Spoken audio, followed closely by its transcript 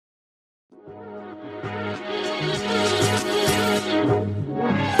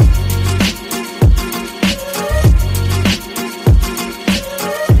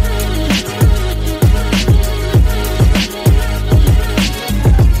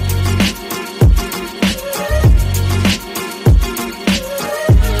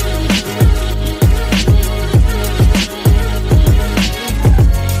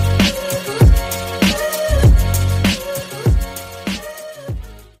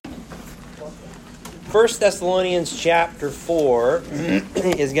1 Thessalonians chapter 4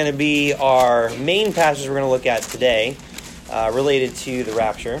 is going to be our main passage we're going to look at today, related to the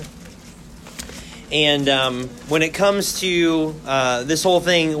rapture. And when it comes to this whole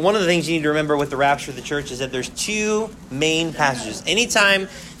thing, one of the things you need to remember with the rapture of the church is that there's two main passages. Anytime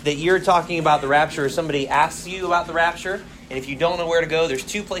that you're talking about the rapture or somebody asks you about the rapture, and if you don't know where to go, there's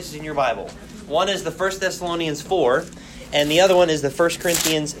two places in your Bible. One is the 1 Thessalonians 4, and the other one is the 1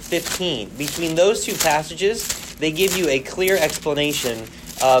 Corinthians 15. Between those two passages, they give you a clear explanation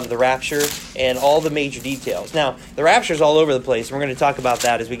of the rapture and all the major details. Now, the rapture is all over the place, and we're going to talk about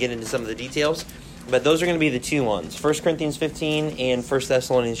that as we get into some of the details. But those are going to be the two ones, 1 Corinthians 15 and 1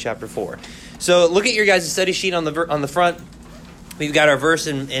 Thessalonians chapter 4. So look at your guys' study sheet on the front. We've got our verse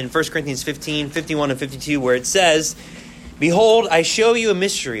in 1 Corinthians 15, 51 and 52, where it says, "Behold, I show you a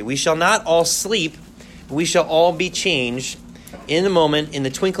mystery. We shall not all sleep, but we shall all be changed in a moment, in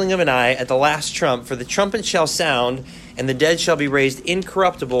the twinkling of an eye, at the last trump. For the trumpet shall sound, and the dead shall be raised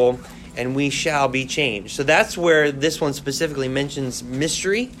incorruptible, and we shall be changed." So that's where this one specifically mentions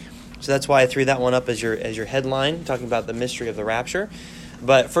mystery. So that's why I threw that one up as your headline, talking about the mystery of the rapture.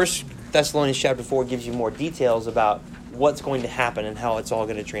 But 1 Thessalonians chapter 4 gives you more details about what's going to happen and how it's all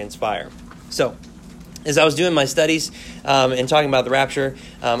going to transpire. So, as I was doing my studies and talking about the rapture,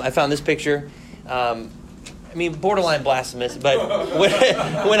 I found this picture. Borderline blasphemous, but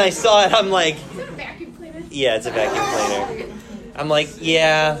when I saw it, I'm like... Is it a vacuum cleaner? Yeah, it's a vacuum cleaner. I'm like,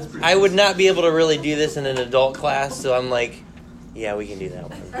 yeah, I would not be able to really do this in an adult class, so I'm like, yeah, we can do that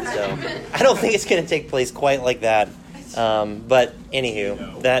one. So, I don't think it's going to take place quite like that. But,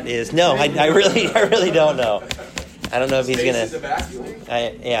 anywho, that is... No, I really don't know. I don't know if he's going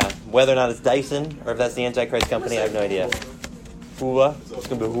to... whether or not it's Dyson or if that's the Antichrist company, I have no idea. Hoover. It's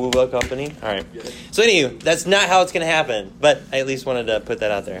going to be a Hoover company. All right. So, anyway, that's not how it's going to happen, but I at least wanted to put that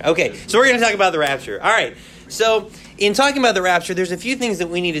out there. Okay, so we're going to talk about the rapture. All right. So, in talking about the rapture, there's a few things that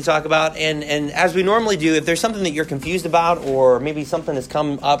we need to talk about, and as we normally do, if there's something that you're confused about, or maybe something has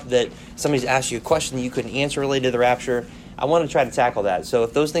come up that somebody's asked you a question that you couldn't answer related to the rapture, I want to try to tackle that. So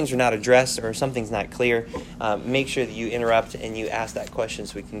if those things are not addressed or something's not clear, make sure that you interrupt and you ask that question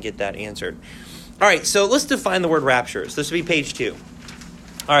so we can get that answered. All right, so let's define the word rapture. So this will be page 2.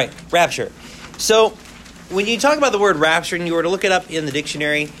 All right, rapture. So when you talk about the word rapture and you were to look it up in the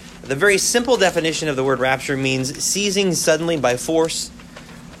dictionary, the very simple definition of the word rapture means seizing suddenly by force,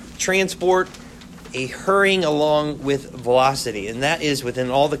 transport, a hurrying along with velocity. And that is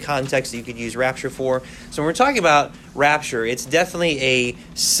within all the contexts that you could use rapture for. So when we're talking about rapture, it's definitely a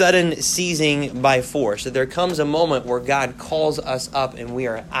sudden seizing by force. That there comes a moment where God calls us up and we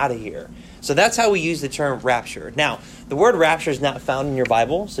are out of here. So that's how we use the term rapture. Now, the word rapture is not found in your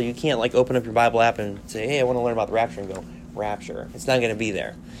Bible, so you can't open up your Bible app and say, hey, I want to learn about the rapture, and go, rapture. It's not going to be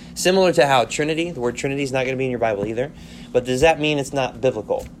there. Similar to how Trinity, the word Trinity is not going to be in your Bible either. But does that mean it's not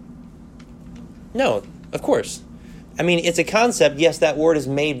biblical? No, of course. It's a concept. Yes, that word is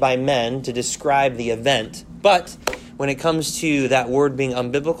made by men to describe the event. But when it comes to that word being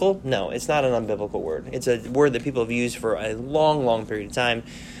unbiblical, no, it's not an unbiblical word. It's a word that people have used for a long, long period of time.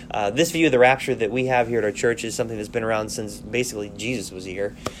 This view of the rapture that we have here at our church is something that's been around since basically Jesus was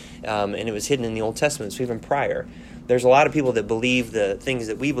here. And it was hidden in the Old Testament, so even prior. There's a lot of people that believe the things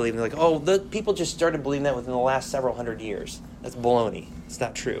that we believe. And they're like, oh, the people just started believing that within the last several hundred years. That's baloney. It's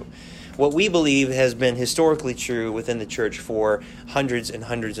not true. What we believe has been historically true within the church for hundreds and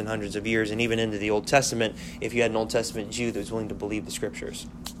hundreds and hundreds of years, and even into the Old Testament, if you had an Old Testament Jew that was willing to believe the Scriptures.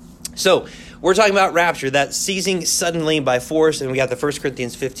 So, we're talking about rapture, that seizing suddenly by force, and we got the 1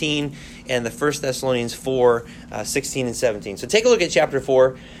 Corinthians 15 and the 1 Thessalonians 4, 16 and 17. So take a look at chapter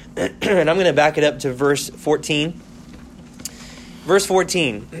 4, and I'm going to back it up to verse 14. Verse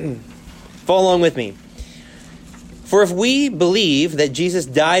 14. Follow along with me. "For if we believe that Jesus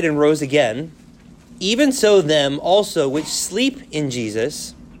died and rose again, even so them also which sleep in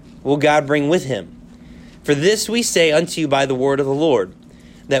Jesus will God bring with him. For this we say unto you by the word of the Lord,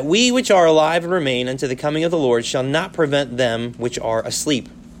 that we which are alive and remain unto the coming of the Lord shall not prevent them which are asleep.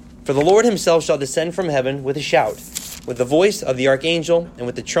 For the Lord himself shall descend from heaven with a shout, with the voice of the archangel, and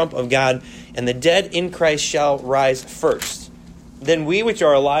with the trump of God, and the dead in Christ shall rise first. Then we which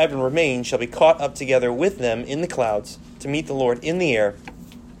are alive and remain shall be caught up together with them in the clouds to meet the Lord in the air,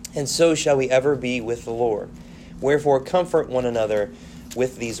 and so shall we ever be with the Lord. Wherefore comfort one another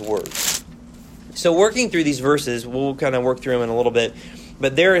with these words." So working through these verses, we'll kind of work through them in a little bit,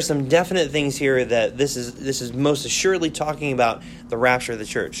 but there are some definite things here that this is most assuredly talking about the rapture of the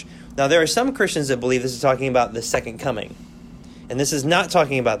church. Now there are some Christians that believe this is talking about the second coming, and this is not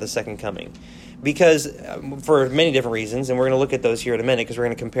talking about the second coming. Because for many different reasons, and we're going to look at those here in a minute because we're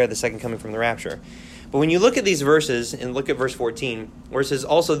going to compare the second coming from the rapture. But when you look at these verses and look at verse 14, where it says,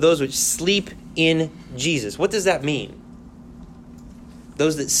 also those which sleep in Jesus. What does that mean?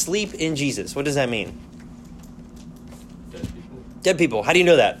 Those that sleep in Jesus. What does that mean? Dead people. Dead people. How do you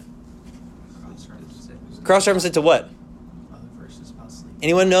know that? Cross-reference it to what?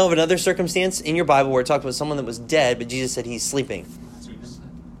 Anyone know of another circumstance in your Bible where it talked about someone that was dead, but Jesus said he's sleeping?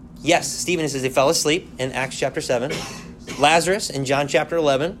 Yes, Stephen, it says they fell asleep in Acts chapter 7. Lazarus in John chapter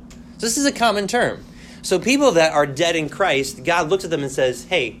 11. So this is a common term. So people that are dead in Christ, God looks at them and says,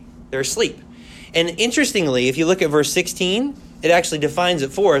 hey, they're asleep. And interestingly, if you look at verse 16, it actually defines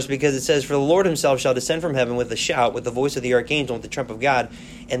it for us because it says, for the Lord himself shall descend from heaven with a shout, with the voice of the archangel, with the trump of God,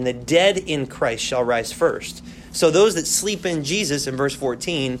 and the dead in Christ shall rise first. So those that sleep in Jesus in verse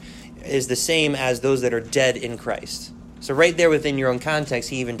 14 is the same as those that are dead in Christ. So right there within your own context,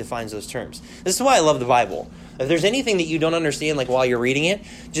 he even defines those terms. This is why I love the Bible. If there's anything that you don't understand, like while you're reading it,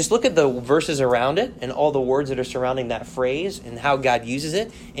 just look at the verses around it and all the words that are surrounding that phrase and how God uses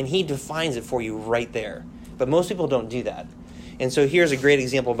it, and he defines it for you right there. But most people don't do that. And so here's a great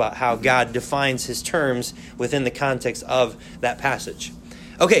example about how God defines his terms within the context of that passage.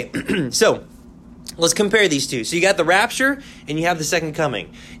 Okay, so let's compare these two. So you got the rapture and you have the second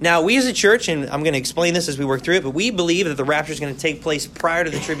coming. Now, we as a church, and I'm going to explain this as we work through it, but we believe that the rapture is going to take place prior to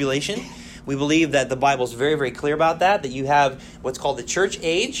the tribulation. We believe that the Bible is very, very clear about that you have what's called the church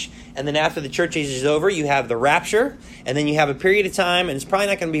age, and then after the church age is over, you have the rapture, and then you have a period of time, and it's probably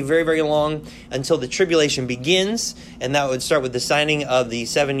not going to be very, very long until the tribulation begins, and that would start with the signing of the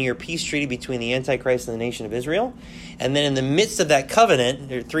 7-year peace treaty between the Antichrist and the nation of Israel. And then in the midst of that covenant,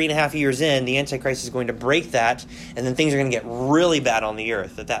 3.5 years in, the Antichrist is going to break that, and then things are going to get really bad on the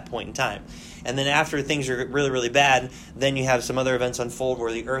earth at that point in time. And then after things are really, really bad, then you have some other events unfold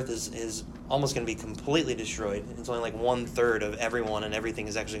where the earth is almost going to be completely destroyed. It's only like 1/3 of everyone and everything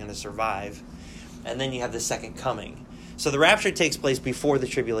is actually going to survive. And then you have the second coming. So the rapture takes place before the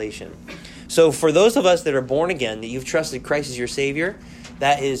tribulation. So for those of us that are born again, that you've trusted Christ as your Savior,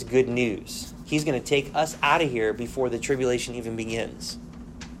 that is good news. He's going to take us out of here before the tribulation even begins.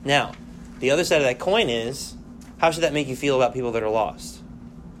 Now, the other side of that coin is, how should that make you feel about people that are lost?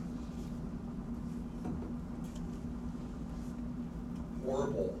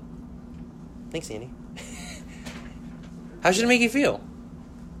 Horrible. Thanks, Andy. How should it make you feel?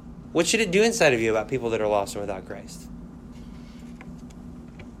 What should it do inside of you about people that are lost and without Christ?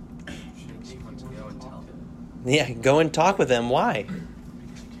 Yeah, go and talk with them. Why?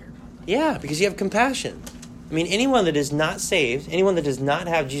 Yeah, because you have compassion. I mean, anyone that is not saved, anyone that does not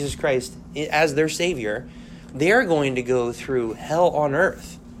have Jesus Christ as their Savior, they are going to go through hell on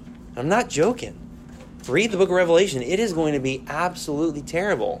earth. I'm not joking. Read the book of Revelation. It is going to be absolutely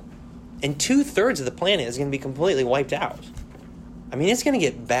terrible. And 2/3 of the planet is going to be completely wiped out. I mean, it's going to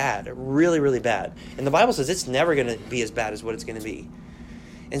get bad, really, really bad. And the Bible says it's never going to be as bad as what it's going to be.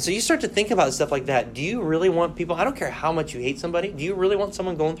 And so you start to think about stuff like that. Do you really want people, I don't care how much you hate somebody, do you really want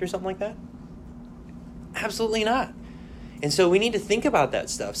someone going through something like that? Absolutely not. And so we need to think about that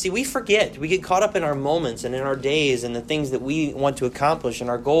stuff. See, we forget. We get caught up in our moments and in our days and the things that we want to accomplish and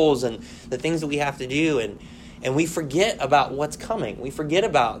our goals and the things that we have to do. And we forget about what's coming. We forget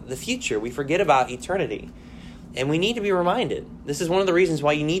about the future. We forget about eternity. And we need to be reminded. This is one of the reasons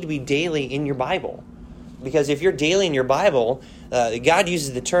why you need to be daily in your Bible. Because if you're daily in your Bible, God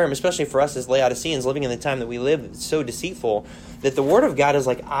uses the term, especially for us as Laodiceans living in the time that we live, it's so deceitful, that the Word of God is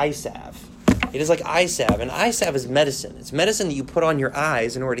like eye salve. It is like eye salve, and eye salve is medicine. It's medicine that you put on your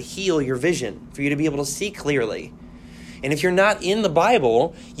eyes in order to heal your vision, for you to be able to see clearly. And if you're not in the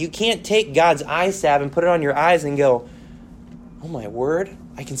Bible, you can't take God's eye salve and put it on your eyes and go, oh my word,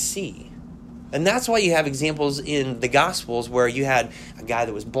 I can see. And that's why you have examples in the Gospels where you had a guy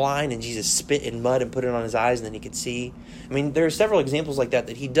that was blind and Jesus spit in mud and put it on his eyes and then he could see. I mean, there are several examples like that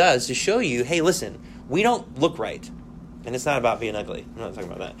he does to show you, hey, listen, we don't look right. And it's not about being ugly. I'm not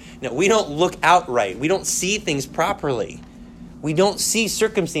talking about that. No, we don't look out right. We don't see things properly. We don't see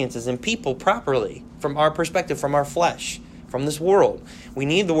circumstances and people properly from our perspective, from our flesh, from this world. We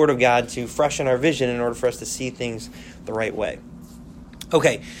need the Word of God to freshen our vision in order for us to see things the right way.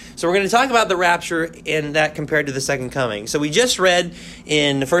 Okay, so we're going to talk about the rapture and that compared to the second coming. So we just read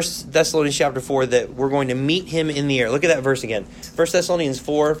in 1 Thessalonians chapter 4 that we're going to meet him in the air. Look at that verse again. 1 Thessalonians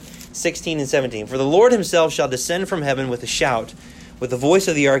 4, 16 and 17. For the Lord himself shall descend from heaven with a shout, with the voice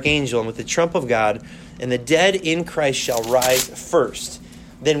of the archangel, and with the trump of God, and the dead in Christ shall rise first.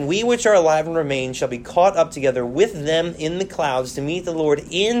 Then we which are alive and remain shall be caught up together with them in the clouds to meet the Lord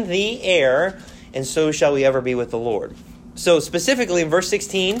in the air, and so shall we ever be with the Lord. So specifically in verse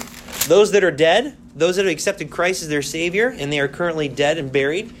 16, those that are dead, those that have accepted Christ as their Savior, and they are currently dead and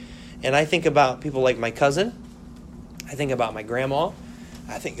buried. And I think about people like my cousin. I think about my grandma.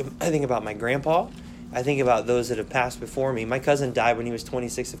 I think about my grandpa. I think about those that have passed before me. My cousin died when he was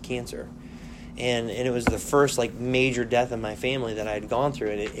 26 of cancer. And it was the first like major death in my family that I had gone through.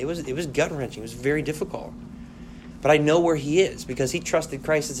 And it was gut-wrenching. It was very difficult. But I know where he is because he trusted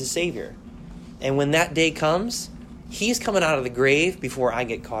Christ as his Savior. And when that day comes, he's coming out of the grave before I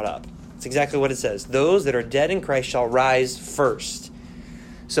get caught up. That's exactly what it says. Those that are dead in Christ shall rise first.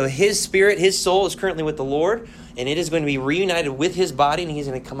 So his spirit, his soul is currently with the Lord, and it is going to be reunited with his body, and he's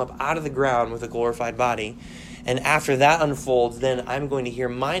going to come up out of the ground with a glorified body. And after that unfolds, then I'm going to hear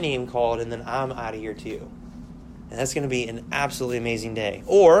my name called, and then I'm out of here too. And that's going to be an absolutely amazing day.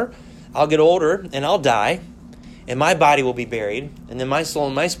 Or I'll get older, and I'll die, and my body will be buried, and then my soul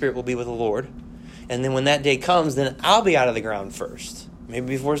and my spirit will be with the Lord. And then when that day comes, then I'll be out of the ground first, maybe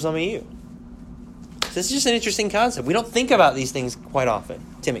before some of you. So this is just an interesting concept. We don't think about these things quite often.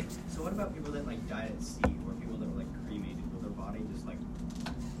 Timmy. So what about people that like died at sea, or people that were like cremated? Will their body just like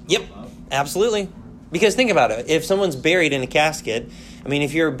Yep, absolutely. Because think about it. If someone's buried in a casket, I mean,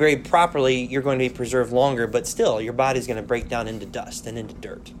 if you're buried properly, you're going to be preserved longer, but still, your body's going to break down into dust and into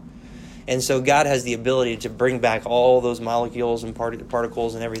dirt. And so God has the ability to bring back all those molecules and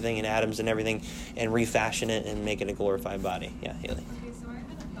particles and everything and atoms and everything and refashion it and make it a glorified body. Yeah, Haley. Okay, so I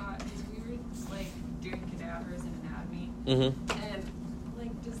had a thought because we were like doing cadavers and anatomy. Mm-hmm. And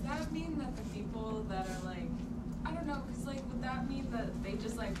like, does that mean that the people that are like, I don't know, because like, would that mean that they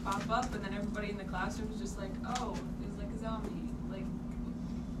just like pop up and then everybody in the classroom is just like, oh, it's like a zombie? Like,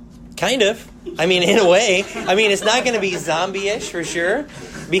 Kind of. I mean, in a way. I mean, it's not going to be zombie-ish for sure,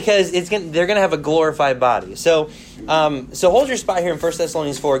 because they're going to have a glorified body. So hold your spot here in 1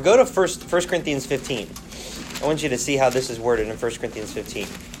 Thessalonians 4. Go to 1 Corinthians 15. I want you to see how this is worded in 1 Corinthians 15.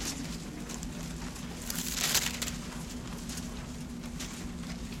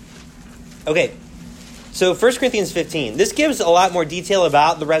 Okay. So 1 Corinthians 15. This gives a lot more detail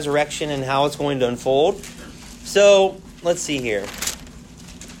about the resurrection and how it's going to unfold. So let's see here.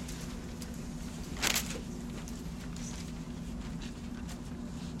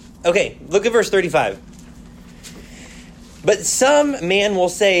 Okay, look at verse 35. But some man will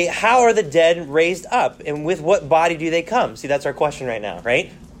say, how are the dead raised up? And with what body do they come? See, that's our question right now,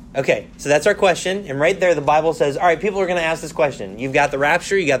 right? Okay, so that's our question. And right there, the Bible says, all right, people are going to ask this question. You've got the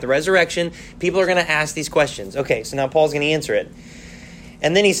rapture, you got the resurrection. People are going to ask these questions. Okay, so now Paul's going to answer it.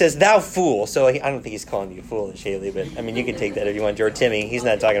 And then he says, thou fool. So I don't think he's calling you foolish, Haley, but I mean, you can take that if you want to. Or Timmy, he's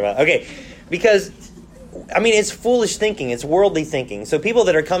not talking about. Okay, because I mean, it's foolish thinking. It's worldly thinking. So people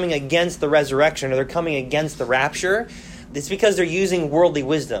that are coming against the resurrection or they're coming against the rapture, it's because they're using worldly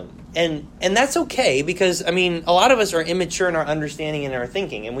wisdom. And that's okay because, I mean, a lot of us are immature in our understanding and our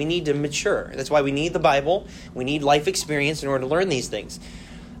thinking, and we need to mature. That's why we need the Bible. We need life experience in order to learn these things.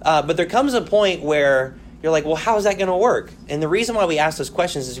 But there comes a point where you're like, well, how is that going to work? And the reason why we ask those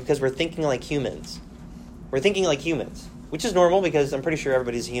questions is because we're thinking like humans. We're thinking like humans, which is normal because I'm pretty sure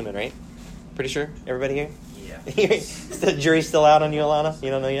everybody's a human, right? Pretty sure? Everybody here? Yeah. The jury's still out on you, Alana?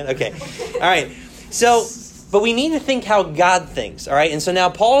 You don't know yet? Okay. All right. So, but we need to think how God thinks, all right? And so now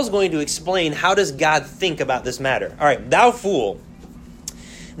Paul's going to explain how does God think about this matter. All right. Thou fool,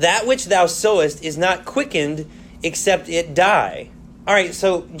 that which thou sowest is not quickened except it die. All right.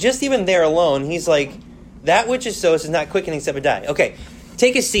 So just even there alone, he's like, that which is sowest is not quickened except it die. Okay.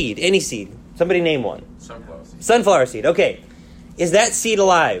 Take a seed, any seed. Somebody name one. Sunflower seed. Sunflower seed. Okay. Is that seed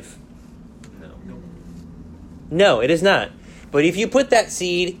alive? No, it is not. But if you put that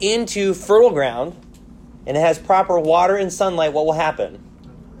seed into fertile ground and it has proper water and sunlight, what will happen?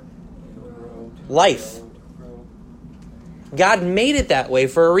 Life. God made it that way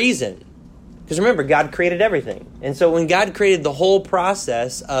for a reason. Because remember, God created everything. And so when God created the whole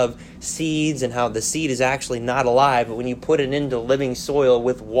process of seeds and how the seed is actually not alive, but when you put it into living soil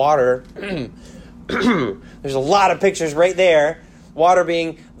with water, there's a lot of pictures right there. Water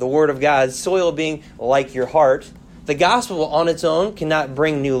being the Word of God, soil being like your heart. The gospel on its own cannot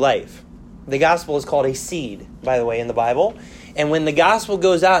bring new life. The gospel is called a seed, by the way, in the Bible. And when the gospel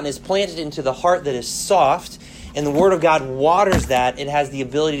goes out and is planted into the heart that is soft, and the Word of God waters that, it has the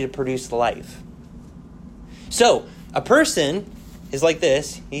ability to produce life. So, a person is like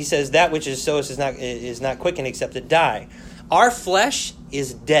this. He says, that which is sowest is not quickened except it die. Our flesh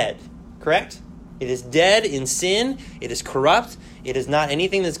is dead, correct? It is dead in sin. It is corrupt. It is not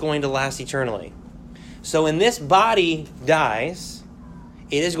anything that's going to last eternally. So when this body dies,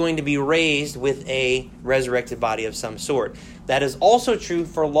 it is going to be raised with a resurrected body of some sort. That is also true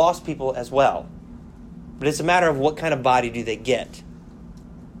for lost people as well. But it's a matter of what kind of body do they get.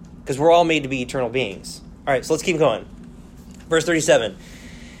 because we're all made to be eternal beings. All right, so let's keep going. Verse 37.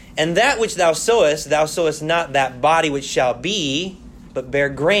 And that which thou sowest not that body which shall be, but bear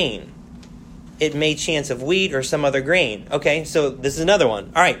grain. It may chance of wheat or some other grain. Okay, so this is another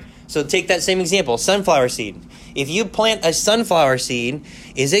one. All right, so take that same example, sunflower seed. If you plant a sunflower seed,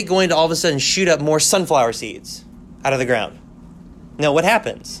 is it going to all of a sudden shoot up more sunflower seeds out of the ground? No, what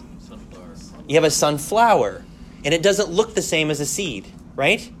happens? You have a sunflower, and it doesn't look the same as a seed,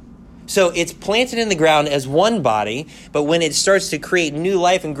 right? So it's planted in the ground as one body, but when it starts to create new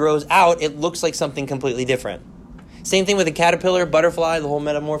life and grows out, it looks like something completely different. Same thing with a caterpillar, butterfly, the whole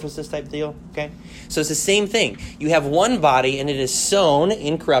metamorphosis type deal, okay? So it's the same thing. You have one body, and it is sown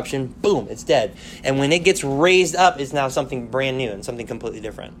in corruption, boom, it's dead. And when it gets raised up, it's now something brand new and something completely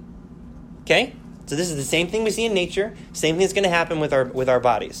different, okay? So this is the same thing we see in nature, same thing that's going to happen with our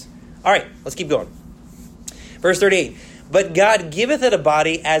bodies. All right, let's keep going. Verse 38, but God giveth it a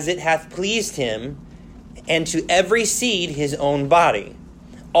body as it hath pleased him, and to every seed his own body.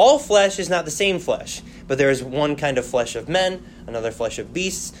 All flesh is not the same flesh, but there is one kind of flesh of men, another flesh of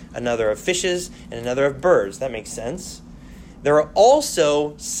beasts, another of fishes, and another of birds. That makes sense. There are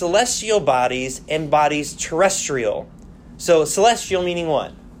also celestial bodies and bodies terrestrial. So celestial meaning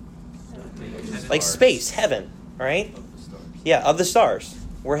what? Like space, heaven, all right? Yeah, of the stars,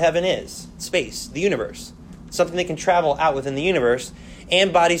 where heaven is, space, the universe. Something that can travel out within the universe,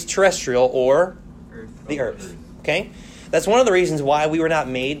 and bodies terrestrial, or the earth, okay? That's one of the reasons why we were not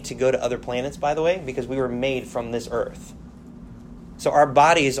made to go to other planets, by the way, because we were made from this earth. So our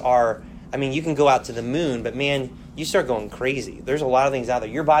bodies are, I mean, you can go out to the moon, but man, you start going crazy. There's a lot of things out there.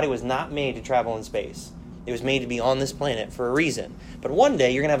 Your body was not made to travel in space. It was made to be on this planet for a reason. But one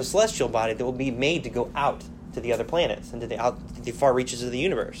day, you're going to have a celestial body that will be made to go out to the other planets and to the far reaches of the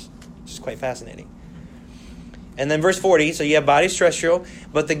universe, which is quite fascinating. And then verse 40, so you have bodies terrestrial,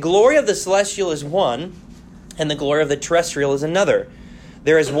 but the glory of the celestial is one, and the glory of the terrestrial is another.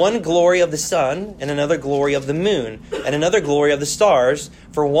 There is one glory of the sun, and another glory of the moon, and another glory of the stars,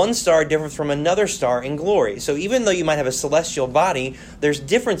 for one star differeth from another star in glory. So even though you might have a celestial body, there's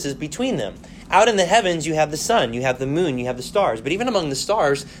differences between them. Out in the heavens, you have the sun, you have the moon, you have the stars. But even among the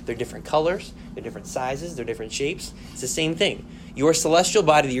stars, they're different colors, they're different sizes, they're different shapes. It's the same thing. Your celestial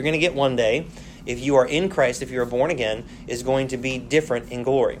body that you're going to get one day, if you are in Christ, if you are born again, is going to be different in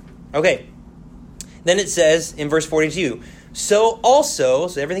glory. Okay. Then it says in verse 42, so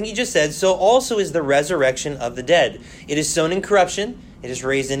everything he just said, so also is the resurrection of the dead. It is sown in corruption, it is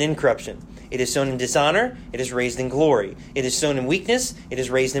raised in incorruption. It is sown in dishonor, it is raised in glory. It is sown in weakness, it is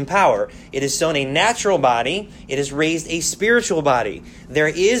raised in power. It is sown a natural body, it is raised a spiritual body. There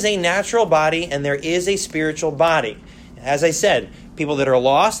is a natural body and there is a spiritual body. As I said, people that are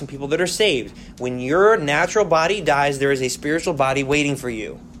lost and people that are saved. When your natural body dies, there is a spiritual body waiting for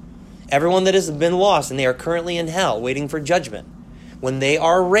you. Everyone that has been lost and they are currently in hell waiting for judgment. When they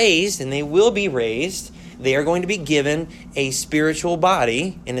are raised, and they will be raised, they are going to be given a spiritual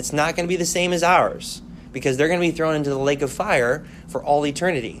body, and it's not going to be the same as ours because they're going to be thrown into the lake of fire for all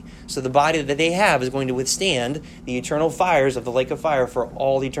eternity. So the body that they have is going to withstand the eternal fires of the lake of fire for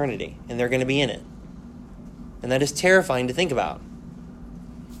all eternity, and they're going to be in it. And that is terrifying to think about.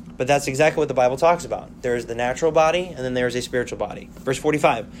 But that's exactly what the Bible talks about. There is the natural body, and then there is a spiritual body. Verse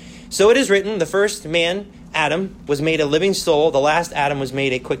 45. So it is written, the first man, Adam, was made a living soul. The last Adam was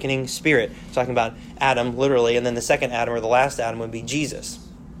made a quickening spirit. Talking about Adam, literally, and then the second Adam, or the last Adam, would be Jesus.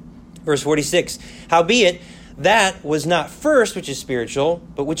 Verse 46. Howbeit, that was not first which is spiritual,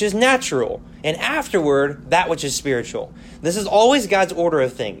 but which is natural, and afterward that which is spiritual. This is always God's order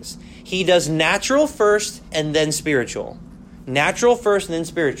of things. He does natural first and then spiritual. Natural first and then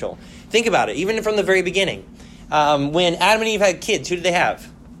spiritual. Think about it, even from the very beginning. When Adam and Eve had kids, who did they have?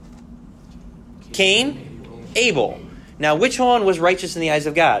 Cain, Abel. Now, which one was righteous in the eyes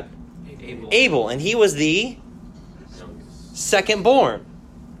of God? Abel, and he was the second born.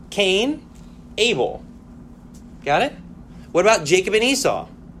 Cain, Abel. Got it? What about Jacob and Esau?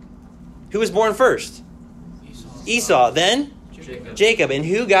 Who was born first? Esau. Then? Jacob. And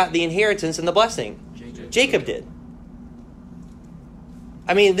who got the inheritance and the blessing? Jacob did.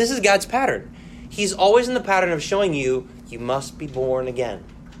 I mean, this is God's pattern. He's always in the pattern of showing you, you must be born again.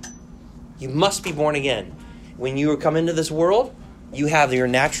 You must be born again. When you come into this world, you have your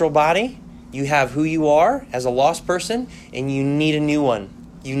natural body, you have who you are as a lost person, and you need a new one.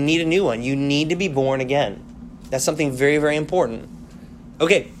 You need a new one. You need to be born again. That's something very, very important.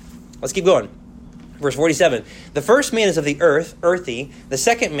 Okay, let's keep going. Verse 47. The first man is of the earth, earthy. The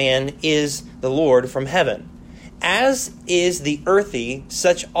second man is the Lord from heaven. As is the earthy,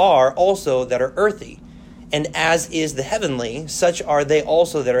 such are also that are earthy. And as is the heavenly, such are they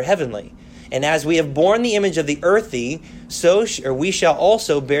also that are heavenly. And as we have borne the image of the earthy, we shall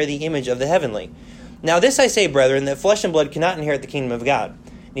also bear the image of the heavenly. Now this I say, brethren, that flesh and blood cannot inherit the kingdom of God.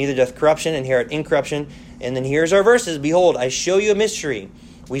 Neither doth corruption inherit incorruption. And then here's our verses. Behold, I show you a mystery.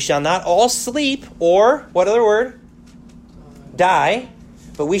 We shall not all sleep, or, what other word? Die.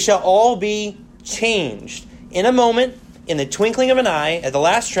 But we shall all be changed in a moment, in the twinkling of an eye, at the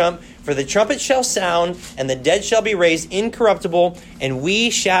last trump. For the trumpet shall sound, and the dead shall be raised incorruptible, and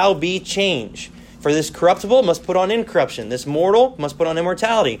we shall be changed. For this corruptible must put on incorruption, this mortal must put on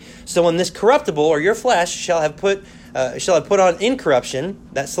immortality. So when this corruptible, or your flesh, shall have put on incorruption,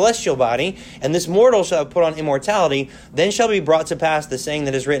 that celestial body, and this mortal shall have put on immortality, then shall be brought to pass the saying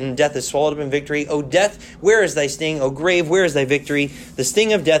that is written, Death is swallowed up in victory. O death, where is thy sting? O grave, where is thy victory? The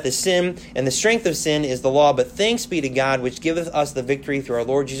sting of death is sin, and the strength of sin is the law. But thanks be to God, which giveth us the victory through our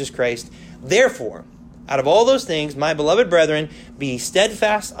Lord Jesus Christ. Therefore, out of all those things, my beloved brethren, be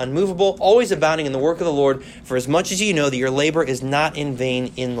steadfast, unmovable, always abounding in the work of the Lord, for as much as you know that your labor is not in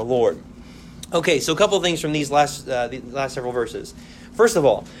vain in the Lord. Okay, so a couple of things from these last several verses. First of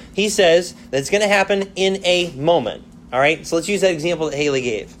all, he says that it's going to happen in a moment. All right, so let's use that example that Haley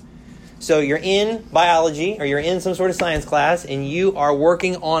gave. So you're in biology, or you're in some sort of science class, and you are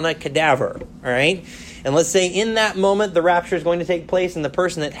working on a cadaver. All right, and let's say in that moment the rapture is going to take place, and the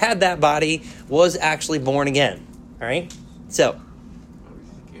person that had that body was actually born again. All right, so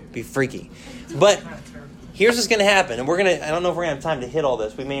be freaky, but here's what's going to happen, and I don't know if we're going to have time to hit all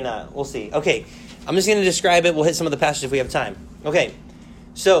this. We may not. We'll see. Okay, I'm just going to describe it. We'll hit some of the passages if we have time. Okay,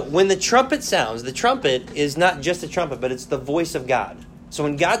 so when the trumpet sounds, the trumpet is not just a trumpet, but it's the voice of God. So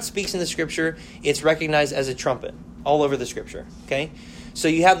when God speaks in the Scripture, it's recognized as a trumpet all over the Scripture. Okay, so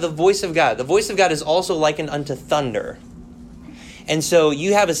you have the voice of God. The voice of God is also likened unto thunder. And so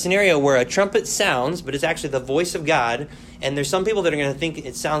you have a scenario where a trumpet sounds, but it's actually the voice of God, and there's some people that are going to think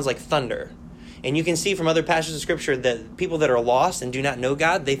it sounds like thunder. And you can see from other passages of Scripture that people that are lost and do not know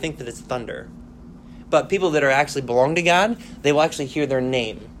God, they think that it's thunder. But people that are actually belong to God, they will actually hear their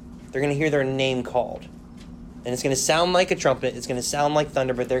name. They're going to hear their name called. And it's going to sound like a trumpet. It's going to sound like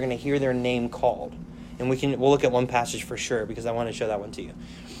thunder, but they're going to hear their name called. And we'll look at one passage for sure, because I want to show that one to you.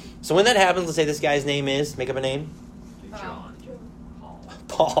 So when that happens, let's say this guy's name is, make up a name. John.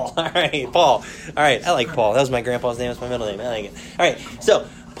 Paul. All right, Paul. All right, I like Paul. That was my grandpa's name. That's my middle name. I like it. All right, so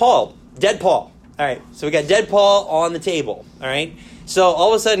Paul, dead Paul. All right, so we got dead Paul on the table. All right, so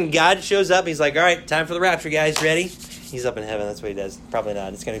all of a sudden God shows up. He's like, all right, time for the rapture, guys. Ready? He's up in heaven. That's what he does. Probably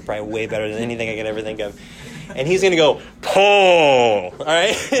not. It's going to be probably way better than anything I could ever think of. And he's going to go, Paul. All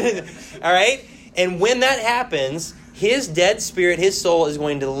right? All right? And when that happens, his dead spirit, his soul is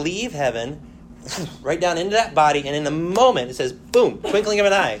going to leave heaven right down into that body. And in the moment, it says, boom, twinkling of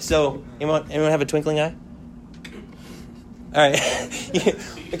an eye. So anyone have a twinkling eye? All right.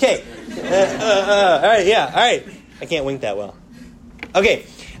 Okay. All right. Yeah. All right. I can't wink that well. Okay.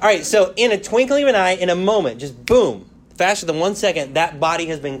 All right. So in a twinkling of an eye, in a moment, just boom, faster than 1 second, that body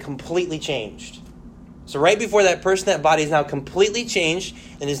has been completely changed. So right before that person, that body is now completely changed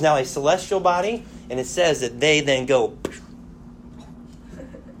and is now a celestial body. And it says that they then go.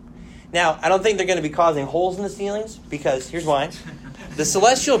 Now, I don't think they're going to be causing holes in the ceilings, because here's why. The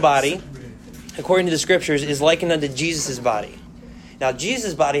celestial body, according to the Scriptures, is likened unto Jesus' body. Now,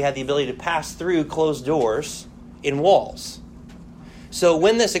 Jesus' body had the ability to pass through closed doors in walls. So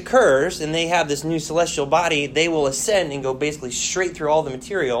when this occurs, and they have this new celestial body, they will ascend and go basically straight through all the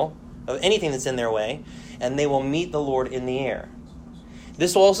material of anything that's in their way, and they will meet the Lord in the air.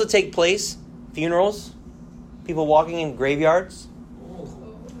 This will also take place, funerals, people walking in graveyards.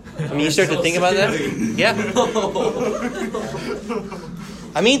 I mean, you start to think about that? Yeah.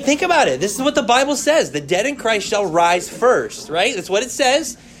 I mean, think about it. This is what the Bible says. The dead in Christ shall rise first, right? That's what it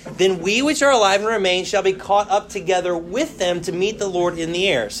says. Then we which are alive and remain shall be caught up together with them to meet the Lord in the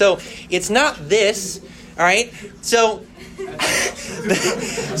air. So it's not this, all right? So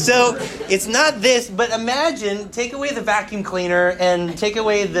it's not this, but imagine, take away the vacuum cleaner and take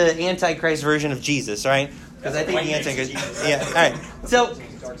away the Antichrist version of Jesus, all right? Because I think the Antichrist, yeah, all right. So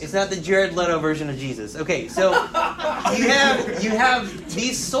it's not the Jared Leto version of Jesus. Okay, so you have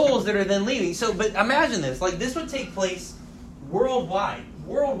these souls that are then leaving. So, but imagine this, like this would take place worldwide.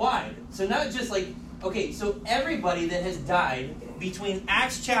 So not just like, okay, so everybody that has died between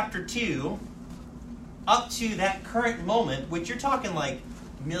Acts chapter 2 up to that current moment, which you're talking like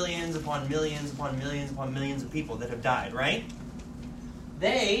millions upon millions upon millions upon millions of people that have died, right?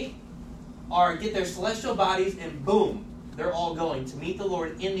 They get their celestial bodies and boom, they're all going to meet the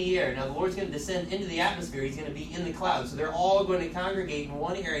Lord in the air. Now the Lord's going to descend into the atmosphere. He's going to be in the clouds. So they're all going to congregate in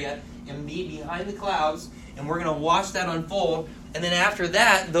one area and be behind the clouds. And we're going to watch that unfold. And then after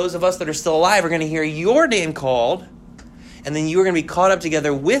that, those of us that are still alive are going to hear your name called. And then you are going to be caught up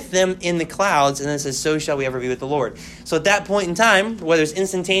together with them in the clouds. And then it says, so shall we ever be with the Lord. So at that point in time, whether it's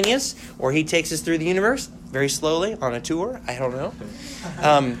instantaneous or he takes us through the universe very slowly on a tour, I don't know.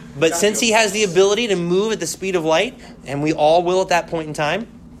 But since he has the ability to move at the speed of light, and we all will at that point in time,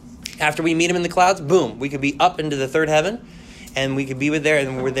 after we meet him in the clouds, boom, we could be up into the third heaven. And we could be with there,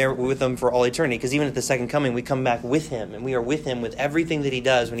 and we're there with them for all eternity. Because even at the second coming, we come back with him. And we are with him with everything that he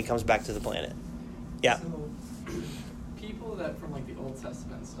does when he comes back to the planet. Yeah. So, people that from like the Old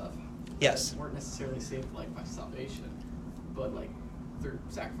Testament and stuff. Yes. Weren't necessarily saved like by salvation, but like through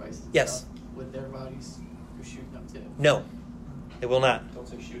sacrifices. And Yes. Stuff, would their bodies go shooting up too? No, it will not. Don't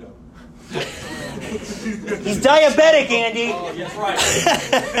say shoot up. He's diabetic, Andy. Oh, that's right.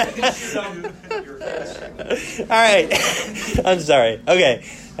 Shoot up your face. All right. I'm sorry. Okay.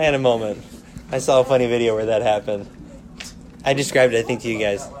 I had a moment. I saw a funny video where that happened. I described it, I think, to you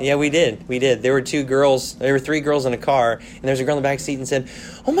guys. Yeah, we did. There were 3 girls in a car, and there was a girl in the back seat and said,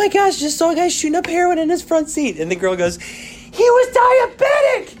 oh my gosh, just saw a guy shooting up heroin in his front seat. And the girl goes, he was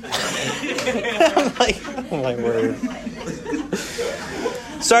diabetic! I'm like, oh my word.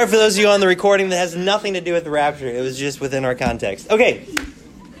 Sorry for those of you on the recording that has nothing to do with the rapture. It was just within our context. Okay.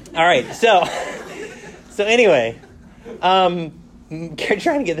 All right. So anyway, trying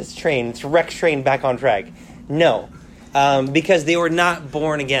to get this Rex train back on track. No, because they were not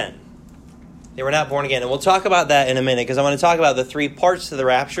born again. They were not born again. And we'll talk about that in a minute, because I want to talk about the 3 parts to the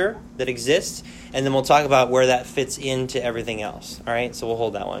rapture that exist, and then we'll talk about where that fits into everything else. All right? So we'll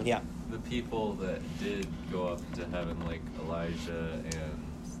hold that one. Yeah. The people that did go up to heaven, like Elijah and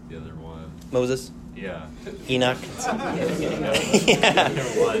the other one. Moses. Yeah. Enoch.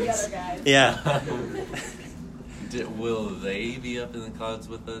 Yeah. Will they be up in the clouds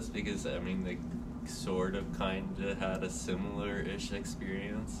with us? Because, I mean, they sort of kind of had a similar-ish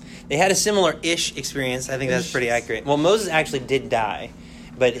experience. They had a similar-ish experience. I think that's pretty accurate. Well, Moses actually did die,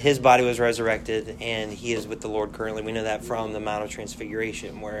 but his body was resurrected, and he is with the Lord currently. We know that from the Mount of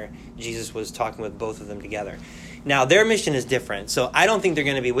Transfiguration, where Jesus was talking with both of them together. Now, their mission is different. So I don't think they're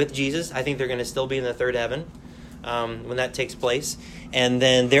going to be with Jesus. I think they're going to still be in the third heaven when that takes place. And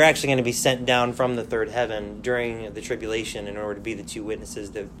then they're actually going to be sent down from the third heaven during the tribulation in order to be the 2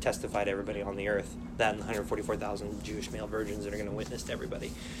 witnesses that testify to everybody on the earth. That and the 144,000 Jewish male virgins that are going to witness to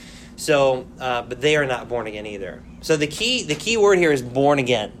everybody. So, but they are not born again either. So the key word here is born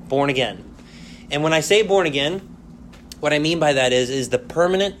again. Born again. And when I say born again, what I mean by that is the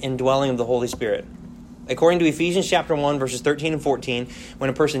permanent indwelling of the Holy Spirit. According to Ephesians chapter 1, verses 13 and 14, when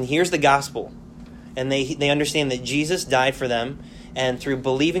a person hears the gospel and they understand that Jesus died for them, and through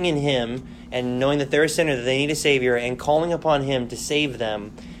believing in him and knowing that they're a sinner, that they need a Savior, and calling upon him to save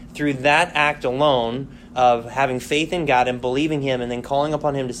them, through that act alone of having faith in God and believing him and then calling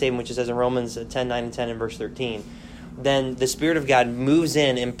upon him to save him, which it says in Romans 10, 9 and 10 and verse 13, then the Spirit of God moves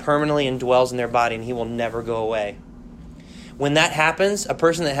in and permanently indwells in their body, and he will never go away. When that happens, a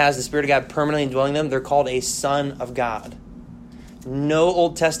person that has the Spirit of God permanently indwelling them, they're called a son of God. No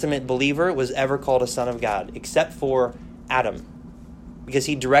Old Testament believer was ever called a son of God, except for Adam, because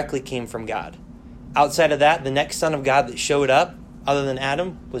he directly came from God. Outside of that, the next son of God that showed up, other than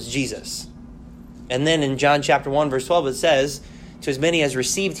Adam, was Jesus. And then in John chapter 1, verse 12, it says, to as many as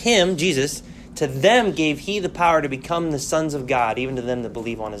received him, Jesus, to them gave he the power to become the sons of God, even to them that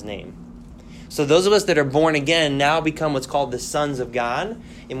believe on his name. So those of us that are born again now become what's called the sons of God,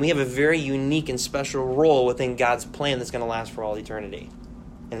 and we have a very unique and special role within God's plan that's going to last for all eternity.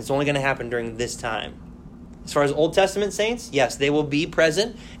 And it's only going to happen during this time. As far as Old Testament saints, yes, they will be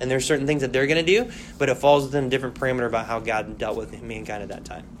present, and there's certain things that they're going to do, but it falls within a different parameter about how God dealt with mankind at that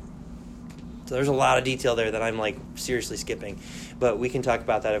time. So there's a lot of detail there that I'm seriously skipping, but we can talk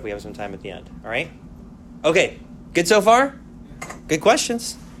about that if we have some time at the end. All right? Okay, good so far? Good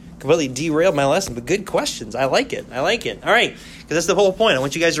questions. Completely derailed my lesson, but good questions. I like it. All right, because that's the whole point. I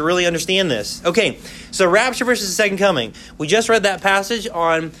want you guys to really understand this. Okay, so rapture versus the second coming. We just read that passage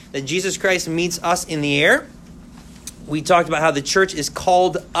on that Jesus Christ meets us in the air. We talked about how the church is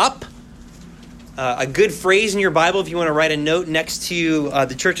called up. A good phrase in your Bible, if you want to write a note next to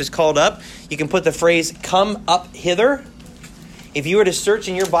the church is called up, you can put the phrase, come up hither. If you were to search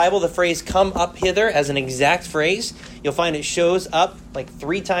in your Bible the phrase come up hither as an exact phrase, you'll find it shows up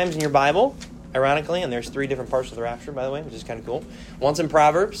 3 times in your Bible, ironically, and there's 3 different parts of the rapture, by the way, which is kind of cool. Once in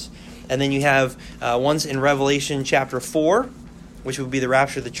Proverbs, and then you have once in Revelation chapter 4, which would be the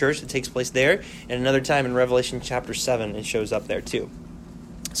rapture of the church that takes place there, and another time in Revelation chapter 7, it shows up there too.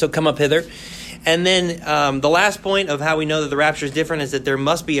 So come up hither. And then the last point of how we know that the rapture is different is that there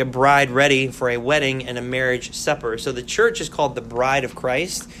must be a bride ready for a wedding and a marriage supper. So the church is called the bride of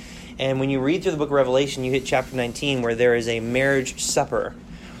Christ. And when you read through the book of Revelation, you hit chapter 19 where there is a marriage supper.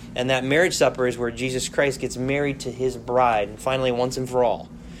 And that marriage supper is where Jesus Christ gets married to his bride, and finally once and for all.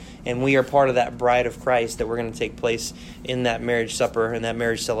 And we are part of that bride of Christ that we're going to take place in that marriage supper and that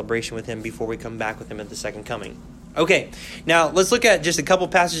marriage celebration with him before we come back with him at the second coming. Okay, now let's look at just a couple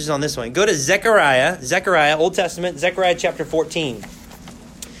passages on this one. Go to Zechariah, Old Testament, Zechariah chapter 14.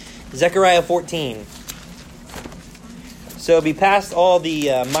 Zechariah 14. So be past all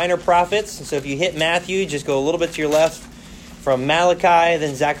the minor prophets. So if you hit Matthew, just go a little bit to your left from Malachi,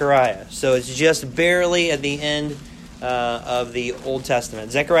 then Zechariah. So it's just barely at the end of the Old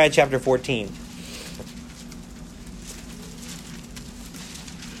Testament. Zechariah chapter 14.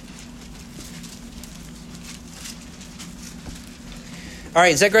 All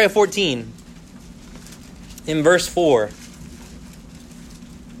right, Zechariah 14, in verse 4.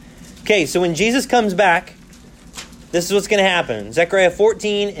 Okay, so when Jesus comes back, this is what's going to happen. Zechariah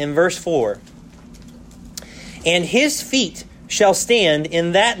 14, in verse 4. And his feet shall stand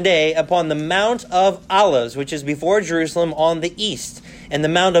in that day upon the Mount of Olives, which is before Jerusalem on the east. And the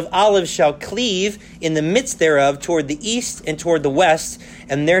Mount of Olives shall cleave in the midst thereof toward the east and toward the west,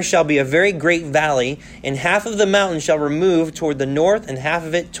 and there shall be a very great valley, and half of the mountain shall remove toward the north, and half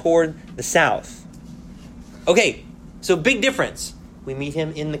of it toward the south. Okay, so big difference. We meet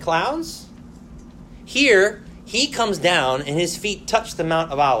him in the clouds. Here, he comes down, and his feet touch the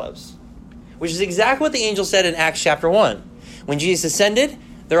Mount of Olives, which is exactly what the angel said in Acts chapter 1. When Jesus ascended,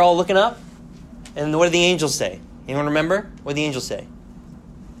 they're all looking up, and what did the angels say? Anyone remember? What did the angels say?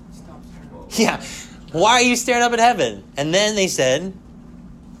 Yeah. Why are you staring up at heaven? And then they said,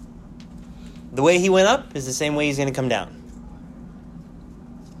 the way he went up is the same way he's going to come down.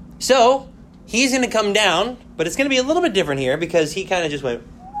 So, he's going to come down, but it's going to be a little bit different here because he kind of just went.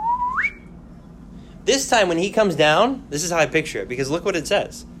 This time when he comes down, this is how I picture it, because look what it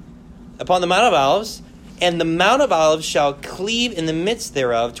says. Upon the Mount of Olives, and the Mount of Olives shall cleave in the midst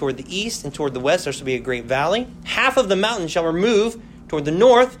thereof toward the east and toward the west. There shall be a great valley. Half of the mountain shall remove toward the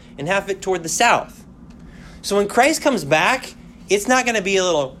north, and half of it toward the south. So when Christ comes back, it's not going to be a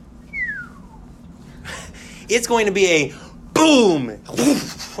little... It's going to be a boom!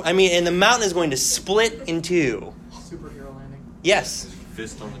 I mean, and the mountain is going to split in two. Superhero landing. Yes.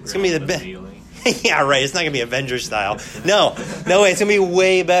 Fist on the ground. It's going to be the best. Yeah, right. It's not going to be Avengers style. No way. It's going to be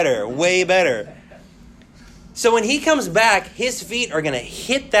way better. Way better. So when he comes back, his feet are going to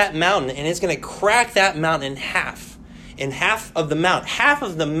hit that mountain, and it's going to crack that mountain in half. In half of the mountain. Half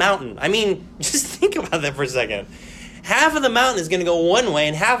of the mountain. I mean, just think about that for a second. Half of the mountain is going to go one way,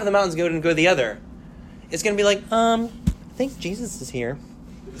 and half of the mountain is going to go the other. It's going to be like, I think Jesus is here.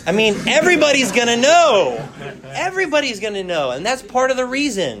 I mean, everybody's going to know. Everybody's going to know. And that's part of the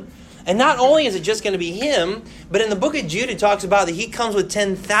reason. And not only is it just going to be him, but in the book of Jude, it talks about that he comes with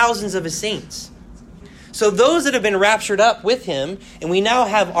 10,000s of his saints. So those that have been raptured up with him, and we now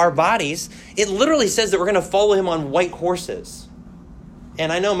have our bodies, it literally says that we're going to follow him on white horses.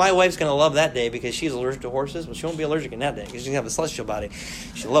 And I know my wife's going to love that day because she's allergic to horses. Well, she won't be allergic in that day because she's going to have a celestial body.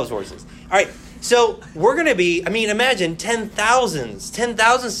 She loves horses. All right, so we're going to be, imagine 10,000s times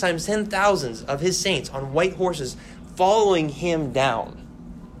 10,000s of his saints on white horses following him down.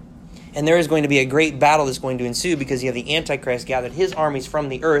 And there is going to be a great battle that's going to ensue because you have the Antichrist gathered his armies from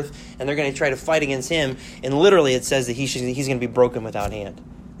the earth, and they're going to try to fight against him. And literally it says that he's going to be broken without hand.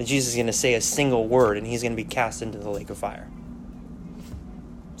 That Jesus is going to say a single word, and he's going to be cast into the lake of fire.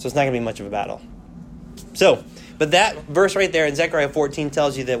 So it's not going to be much of a battle. So, but that verse right there in Zechariah 14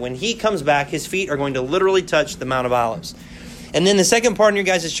 tells you that when he comes back, his feet are going to literally touch the Mount of Olives. And then the second part in your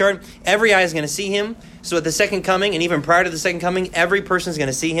guys' chart, every eye is going to see him. So at the second coming, and even prior to the second coming, every person is going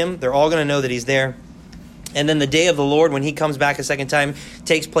to see him. They're all going to know that he's there. And then the day of the Lord, when he comes back a second time,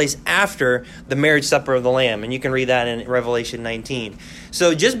 takes place after the marriage supper of the Lamb. And you can read that in Revelation 19.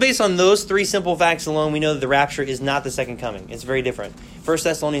 So just based on those three simple facts alone, we know that the rapture is not the second coming. It's very different. 1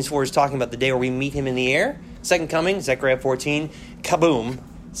 Thessalonians 4 is talking about the day where we meet him in the air. Second coming, Zechariah 14, kaboom,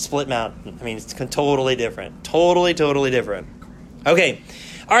 split mountain. I mean, it's totally different. Totally different. Okay.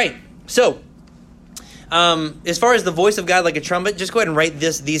 All right. So, as far as the voice of God like a trumpet, just go ahead and write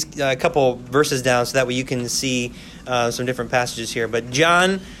these couple verses down so that way you can see some different passages here. But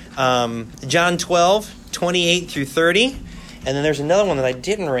John 12, 28 through 30. And then there's another one that I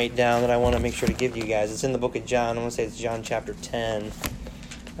didn't write down that I want to make sure to give you guys. It's in the book of John. I want to say it's John chapter 10.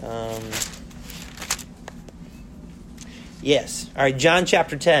 Yes. All right, John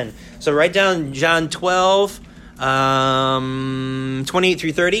chapter 10. So write down John 12, 28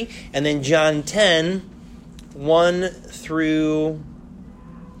 through 30, and then John 10, 1 through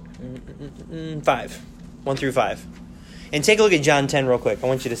 5. 1 through 5. And take a look at John 10 real quick. I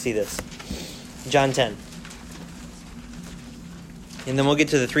want you to see this. John 10. And then we'll get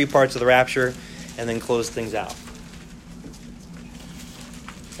to the 3 parts of the rapture and then close things out.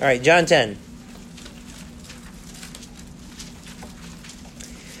 All right, John 10.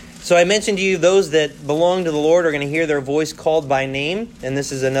 So I mentioned to you those that belong to the Lord are going to hear their voice called by name. And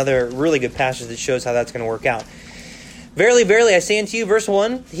this is another really good passage that shows how that's going to work out. Verily, verily, I say unto you, verse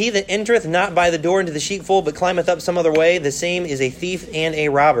 1, he that entereth not by the door into the sheepfold, but climbeth up some other way, the same is a thief and a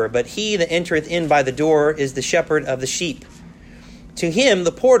robber. But he that entereth in by the door is the shepherd of the sheep. To him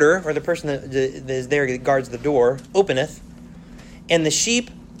the porter, or the person that is there that guards the door, openeth, and the sheep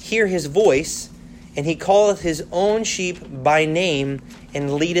hear his voice, and he calleth his own sheep by name,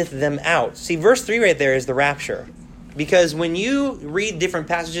 and leadeth them out. See, verse 3 right there is the rapture. Because when you read different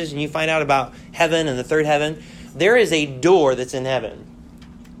passages and you find out about heaven and the third heaven, there is a door that's in heaven.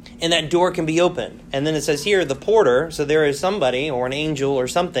 And that door can be opened. And then it says here, the porter, so there is somebody or an angel or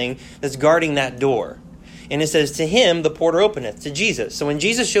something that's guarding that door. And it says, to him the porter openeth, to Jesus. So when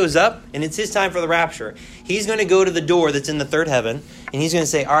Jesus shows up and it's his time for the rapture, he's going to go to the door that's in the third heaven, and he's going to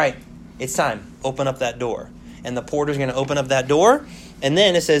say, all right, it's time, open up that door. And the porter's going to open up that door. And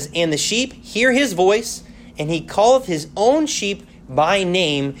then it says, and the sheep hear his voice, and he calleth his own sheep by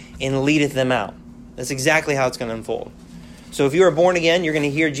name, and leadeth them out. That's exactly how it's going to unfold. So if you are born again, you're going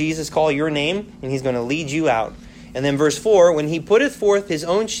to hear Jesus call your name, and he's going to lead you out. And then verse 4, when he putteth forth his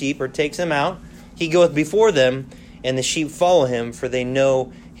own sheep, or takes them out, he goeth before them, and the sheep follow him, for they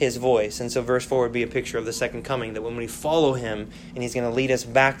know his voice. And so verse 4 would be a picture of the second coming, that when we follow him, and he's going to lead us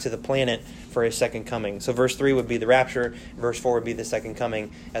back to the planet for his second coming. So verse 3 would be the rapture, verse 4 would be the second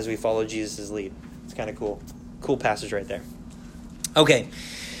coming as we follow Jesus' lead. It's kind of cool. Cool passage right there. Okay.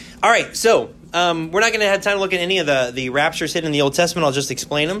 All right, so we're not going to have time to look at any of the raptures hidden in the Old Testament. I'll just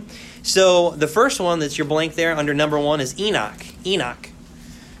explain them. So the first one that's your blank there under number 1 is Enoch. Enoch.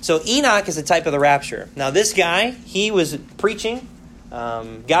 So Enoch is a type of the rapture. Now this guy, he was preaching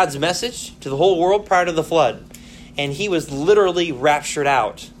God's message to the whole world prior to the flood. And he was literally raptured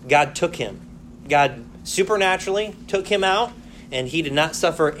out. God took him. God supernaturally took him out, and he did not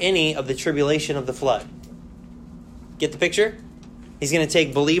suffer any of the tribulation of the flood. Get the picture? He's going to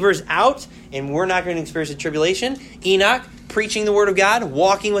take believers out, and we're not going to experience the tribulation. Enoch, preaching the word of God,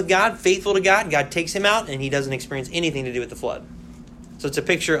 walking with God, faithful to God. God takes him out, and he doesn't experience anything to do with the flood. So it's a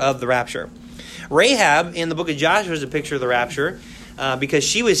picture of the rapture. Rahab in the book of Joshua is a picture of the rapture because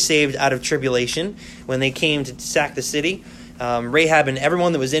she was saved out of tribulation when they came to sack the city. Rahab and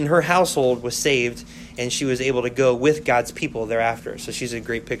everyone that was in her household was saved, and she was able to go with God's people thereafter. So she's a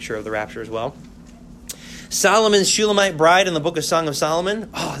great picture of the rapture as well. Solomon's Shulamite bride in the book of Song of Solomon.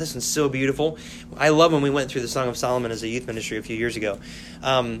 Oh, this one's so beautiful. I love when we went through the Song of Solomon as a youth ministry a few years ago.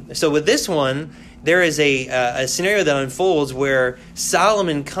 So with this one, there is a scenario that unfolds where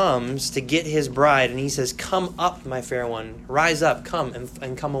Solomon comes to get his bride, and he says, come up, my fair one. Rise up, come,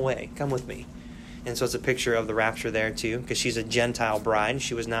 and come away. Come with me. And so it's a picture of the rapture there too, because she's a Gentile bride.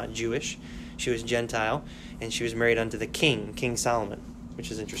 She was not Jewish. She was Gentile, and she was married unto the king, King Solomon,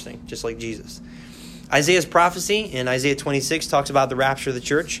 which is interesting, just like Jesus. Isaiah's prophecy in Isaiah 26 talks about the rapture of the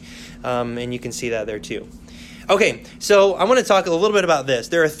church, and you can see that there too. Okay, so I want to talk a little bit about this.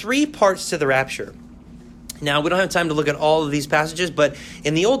 There are 3 parts to the rapture. Now, we don't have time to look at all of these passages, but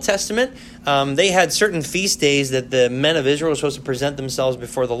in the Old Testament, they had certain feast days that the men of Israel were supposed to present themselves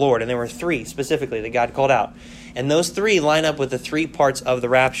before the Lord, and there were 3 specifically that God called out. And those 3 line up with the 3 parts of the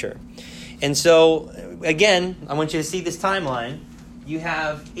rapture. And so, again, I want you to see this timeline. You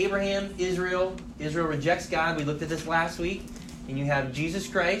have Abraham, Israel. Israel rejects God. We looked at this last week. And you have Jesus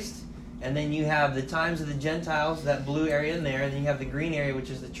Christ. And then you have the times of the Gentiles, that blue area in there. And then you have the green area, which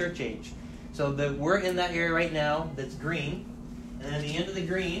is the church age. So we're in that area right now that's green. And then at the end of the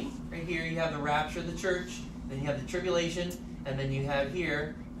green, right here, you have the rapture of the church. Then you have the tribulation. And then you have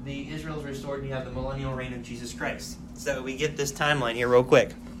here, the Israel's restored. And you have the millennial reign of Jesus Christ. So we get this timeline here real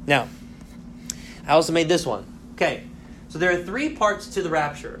quick. Now, I also made this one. Okay. So there are 3 parts to the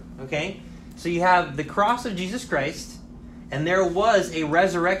rapture, okay? So you have the cross of Jesus Christ, and there was a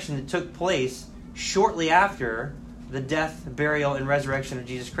resurrection that took place shortly after the death, burial, and resurrection of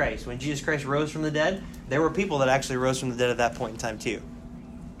Jesus Christ. When Jesus Christ rose from the dead, there were people that actually rose from the dead at that point in time too,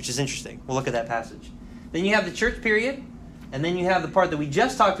 which is interesting. We'll look at that passage. Then you have the church period, and then you have the part that we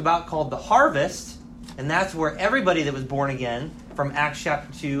just talked about called the harvest, and that's where everybody that was born again, from Acts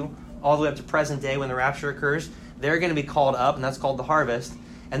chapter 2 all the way up to present day when the rapture occurs, they're going to be called up, and that's called the harvest.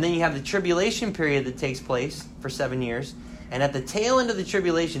 And then you have the tribulation period that takes place for 7 years. And at the tail end of the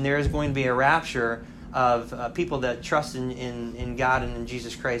tribulation, there is going to be a rapture of people that trust in God and in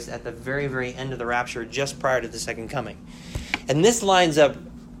Jesus Christ at the very, very end of the rapture, just prior to the second coming. And this lines up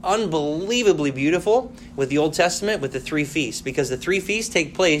unbelievably beautiful with the Old Testament, with the 3 feasts, because the 3 feasts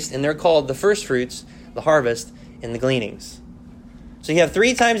take place, and they're called the first fruits, the harvest, and the gleanings. So you have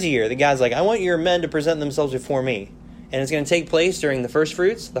 3 times a year that God's like, I want your men to present themselves before me. And it's going to take place during the first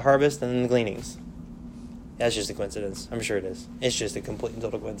fruits, the harvest, and then the gleanings. That's just a coincidence. I'm sure it is. It's just a complete and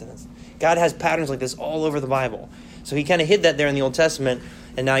total coincidence. God has patterns like this all over the Bible. So he kind of hid that there in the Old Testament,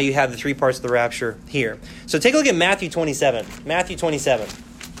 and now you have the 3 parts of the rapture here. So take a look at Matthew 27. Matthew 27.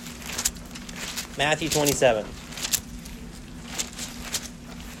 Matthew 27.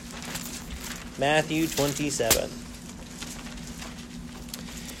 Matthew 27.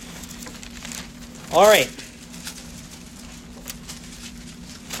 All right.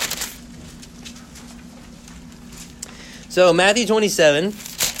 So Matthew 27,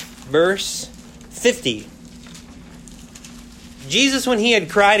 verse 50. Jesus, when he had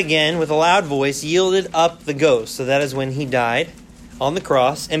cried again with a loud voice, yielded up the ghost. So that is when he died on the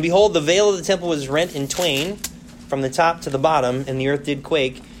cross. And behold, the veil of the temple was rent in twain from the top to the bottom, and the earth did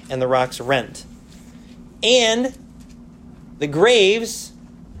quake, and the rocks rent. And the graves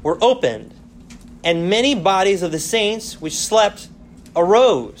were opened, and many bodies of the saints which slept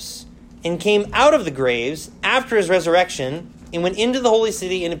arose, and came out of the graves after his resurrection, and went into the holy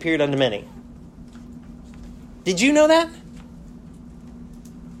city and appeared unto many. Did you know that?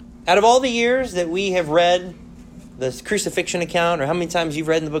 Out of all the years that we have read the crucifixion account, or how many times you've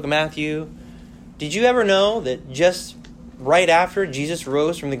read in the book of Matthew, did you ever know that just right after Jesus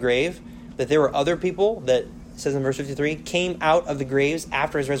rose from the grave, that there were other people that, it says in verse 53, came out of the graves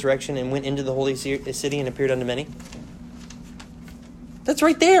after his resurrection and went into the holy city and appeared unto many? That's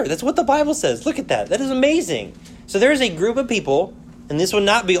right there. That's what the Bible says. Look at that. That is amazing. So there is a group of people, and this would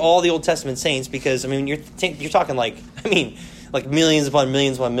not be all the Old Testament saints, because, I mean, you're talking like millions upon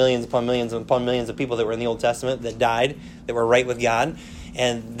millions upon millions upon millions upon millions of people that were in the Old Testament that died, that were right with God,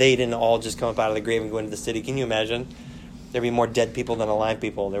 and they didn't all just come up out of the grave and go into the city. Can you imagine? There'd be more dead people than alive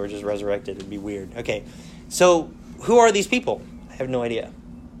people. They were just resurrected. It'd be weird. Okay, so who are these people? I have no idea.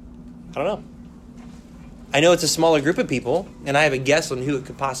 I don't know. I know it's a smaller group of people, and I have a guess on who it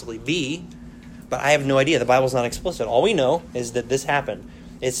could possibly be, but I have no idea. The Bible's not explicit. All we know is that this happened.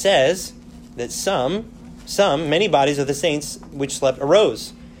 It says that many bodies of the saints which slept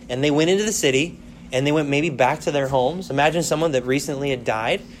arose, and they went into the city, and they went maybe back to their homes. Imagine someone that recently had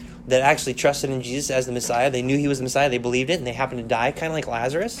died, that actually trusted in Jesus as the Messiah. They knew he was the Messiah. They believed it, and they happened to die, kind of like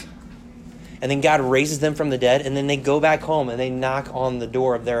Lazarus. And then God raises them from the dead, and then they go back home, and they knock on the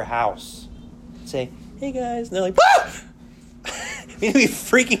door of their house. Say, hey guys. And they're like, ah! It'd be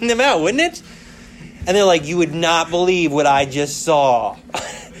freaking them out, wouldn't it? And they're like, you would not believe what I just saw.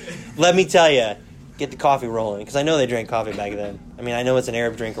 Let me tell you. Get the coffee rolling, because I know they drank coffee back then. I mean, I know it's an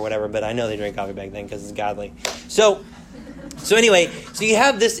Arab drink or whatever, but I know they drank coffee back then because it's godly. So anyway, so you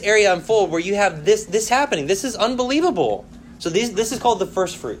have this area unfold where you have this happening. This is unbelievable. So this is called the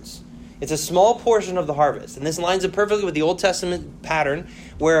first fruits. It's a small portion of the harvest. And this lines up perfectly with the Old Testament pattern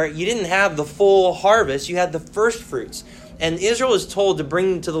where you didn't have the full harvest, you had the first fruits. And Israel is told to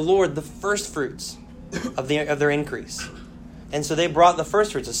bring to the Lord the first fruits of their increase. And so they brought the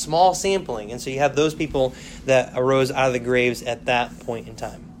first fruits, a small sampling. And so you have those people that arose out of the graves at that point in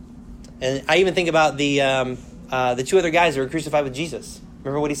time. And I even think about the 2 other guys that were crucified with Jesus.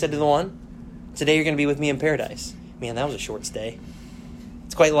 Remember what he said to the one? Today you're going to be with me in paradise. Man, that was a short stay.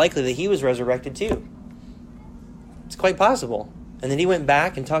 It's quite likely that he was resurrected too. It's quite possible. And then he went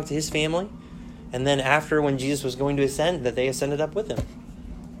back and talked to his family. And then after, when Jesus was going to ascend, that they ascended up with him.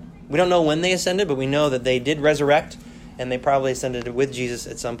 We don't know when they ascended, but we know that they did resurrect. And they probably ascended with Jesus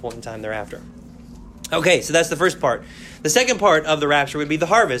at some point in time thereafter. Okay, so that's the first part. The second part of the rapture would be the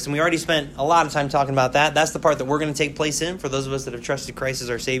harvest. And we already spent a lot of time talking about that. That's the part that we're going to take place in for those of us that have trusted Christ as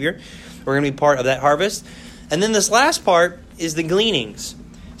our Savior. We're going to be part of that harvest. And then this last part is the gleanings.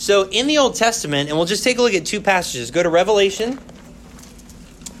 So in the Old Testament, and we'll just take a look at 2 passages. Go to Revelation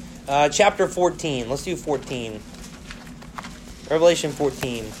chapter 14. Let's do 14. Revelation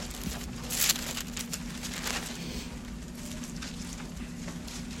 14.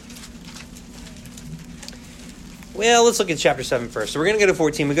 Well, let's look at chapter 7 first. So we're going to go to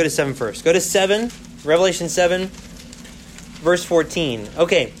 14. We go to 7 first. Go to 7, Revelation 7, verse 14.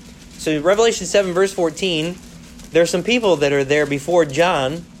 Okay, so Revelation 7, verse 14, there are some people that are there before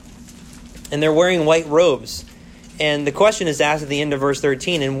John, and they're wearing white robes. And the question is asked at the end of verse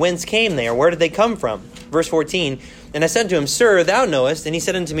 13, and whence came they, or where did they come from? Verse 14, and I said to him, Sir, thou knowest. And he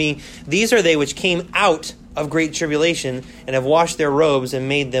said unto me, These are they which came out of great tribulation, and have washed their robes and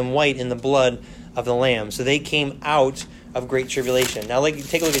made them white in the blood of the Lamb. So they came out of great tribulation. Now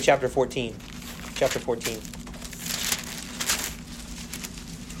take a look at chapter 14. Chapter 14.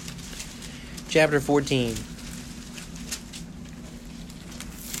 Chapter 14.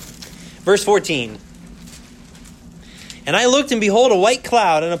 Verse 14. And I looked, and behold, a white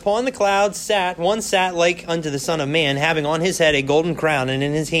cloud, and upon the cloud one sat like unto the Son of Man, having on his head a golden crown, and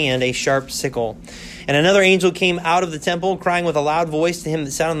in his hand a sharp sickle. And another angel came out of the temple, crying with a loud voice to him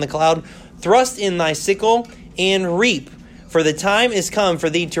that sat on the cloud, Thrust in thy sickle, and reap, for the time is come for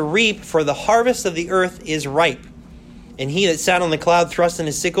thee to reap, for the harvest of the earth is ripe. And he that sat on the cloud thrust in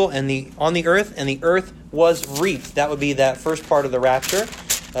his sickle on the earth, and the earth was reaped. That would be that first part of the rapture,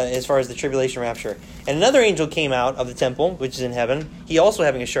 as far as the tribulation rapture. And another angel came out of the temple, which is in heaven, he also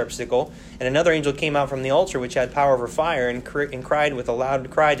having a sharp sickle. And another angel came out from the altar, which had power over fire, and cried with a loud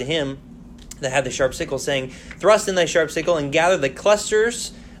cry to him that had the sharp sickle, saying, Thrust in thy sharp sickle, and gather the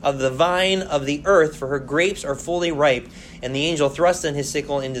clusters of the vine of the earth, for her grapes are fully ripe. And the angel thrust in his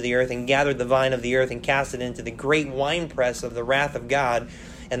sickle into the earth, and gathered the vine of the earth, and cast it into the great winepress of the wrath of God.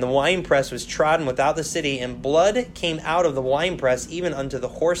 And the winepress was trodden without the city, and blood came out of the winepress, even unto the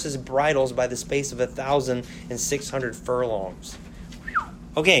horses' bridles, by the space of 1,600 furlongs.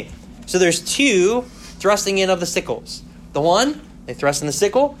 Okay, so there's two thrusting in of the sickles. The one, they thrust in the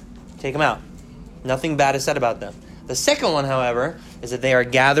sickle, take them out. Nothing bad is said about them. The second one, however, is that they are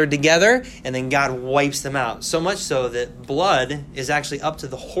gathered together, and then God wipes them out. So much so that blood is actually up to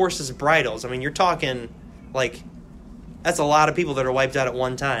the horses' bridles. I mean, you're talking like... That's a lot of people that are wiped out at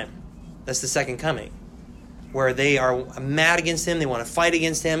one time. That's the second coming, where they are mad against him. They want to fight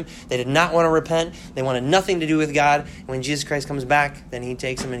against him. They did not want to repent. They wanted nothing to do with God. And when Jesus Christ comes back, then he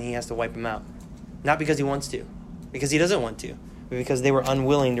takes them and he has to wipe them out. Not because he wants to, because he doesn't want to, but because they were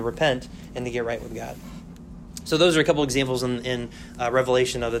unwilling to repent and to get right with God. So those are a couple examples in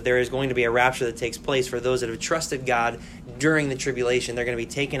Revelation of that there is going to be a rapture that takes place for those that have trusted God during the tribulation. They're going to be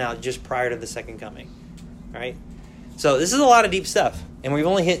taken out just prior to the second coming. All right? So this is a lot of deep stuff, and we've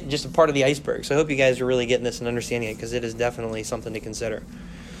only hit just a part of the iceberg. So I hope you guys are really getting this and understanding it, because it is definitely something to consider.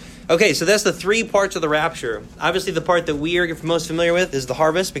 Okay, so that's the three parts of the rapture. Obviously, the part that we are most familiar with is the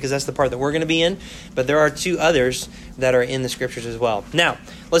harvest, because that's the part that we're going to be in. But there are two others that are in the scriptures as well. Now,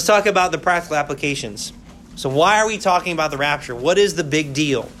 let's talk about the practical applications. So why are we talking about the rapture? What is the big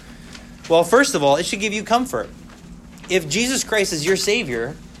deal? Well, first of all, it should give you comfort. If Jesus Christ is your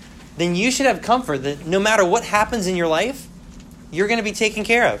Savior, then you should have comfort that no matter what happens in your life, you're going to be taken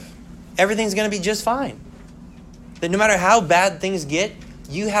care of. Everything's going to be just fine. That no matter how bad things get,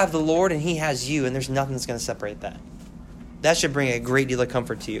 you have the Lord and he has you, and there's nothing that's going to separate that. That should bring a great deal of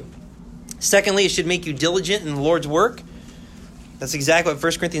comfort to you. Secondly, it should make you diligent in the Lord's work. That's exactly what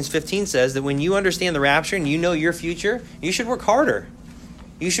 1 Corinthians 15 says, that when you understand the rapture and you know your future, you should work harder.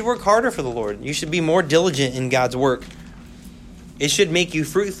 You should work harder for the Lord. You should be more diligent in God's work. It should make you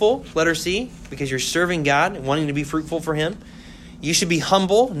fruitful, letter C, because you're serving God and wanting to be fruitful for him. You should be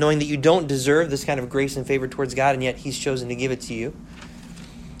humble, knowing that you don't deserve this kind of grace and favor towards God, and yet he's chosen to give it to you.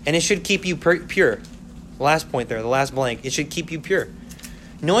 And it should keep you pure. The last point there, the last blank. It should keep you pure.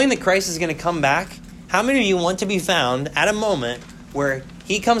 Knowing that Christ is going to come back, how many of you want to be found at a moment where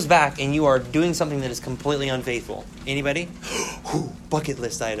he comes back and you are doing something that is completely unfaithful? Anybody? Bucket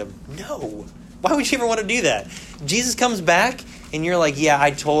list item. No. Why would you ever want to do that? Jesus comes back and you're like, yeah,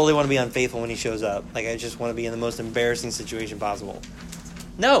 I totally want to be unfaithful when he shows up. Like, I just want to be in the most embarrassing situation possible.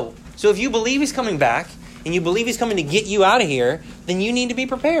 No. So if you believe he's coming back and you believe he's coming to get you out of here, then you need to be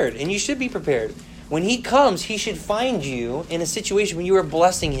prepared, and you should be prepared. When he comes, he should find you in a situation when you are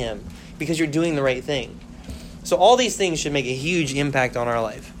blessing him because you're doing the right thing. So all these things should make a huge impact on our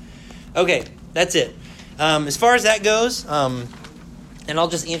life. Okay, that's it. As far as that goes, and I'll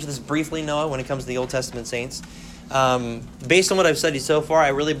just answer this briefly, Noah, when it comes to the Old Testament saints. Based on what I've studied so far, I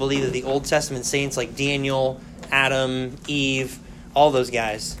really believe that the Old Testament saints like Daniel, Adam, Eve, all those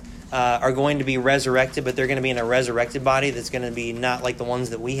guys are going to be resurrected, but they're going to be in a resurrected body that's going to be not like the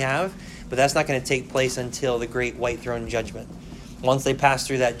ones that we have. But that's not going to take place until the great white throne judgment. Once they pass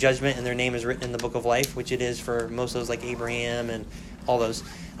through that judgment and their name is written in the book of life, which it is for most of those like Abraham and all those,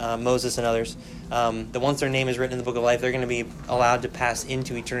 Moses and others, once their name is written in the book of life, they're going to be allowed to pass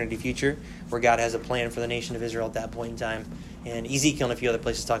into eternity future, where God has a plan for the nation of Israel at that point in time. And Ezekiel and a few other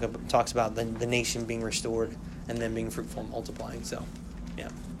places talks about the nation being restored and then being fruitful and multiplying. So, yeah.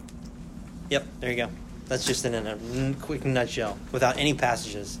 Yep, there you go. That's just in a quick nutshell, without any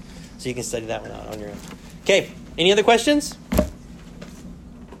passages. So you can study that one out on your own. Okay, any other questions?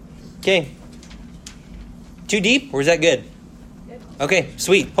 Okay. Too deep, or is that good? Okay,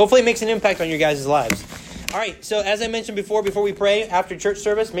 sweet. Hopefully it makes an impact on your guys' lives. All right, so as I mentioned before we pray after church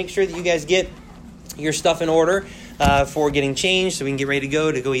service, make sure that you guys get your stuff in order for getting changed so we can get ready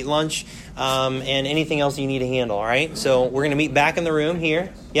to go eat lunch, and anything else you need to handle, all right? So we're going to meet back in the room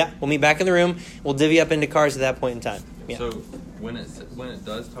here. Yeah, we'll meet back in the room. We'll divvy up into cars at that point in time. Yeah. So when it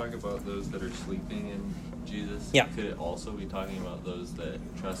does talk about those that are sleeping in Jesus, Yeah. could it also be talking about those that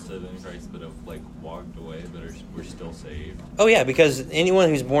trusted in Christ but have walked away but were still saved? Oh, yeah, because anyone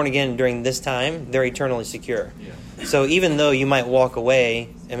who's born again during this time, they're eternally secure. Yeah. So even though you might walk away,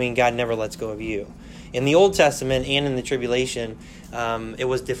 God never lets go of you. In the Old Testament and in the tribulation, it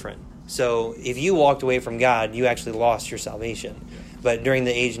was different. So if you walked away from God, you actually lost your salvation. Yeah. But during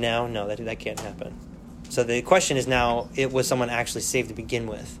the age now, no, that can't happen. So the question is now, was someone actually saved to begin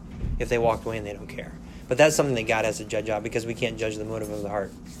with if they walked away and they don't care? But that's something that God has to judge out because we can't judge the motive of the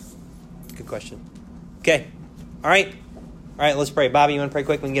heart. Good question. Okay. All right, let's pray. Bobby, you want to pray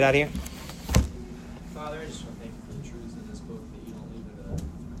quick? We can get out of here. Father, I just want to thank you for the truths in this book, that you don't leave it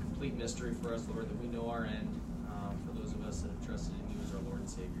a complete mystery for us, Lord, that we know our end, for those of us that have trusted in you as our Lord and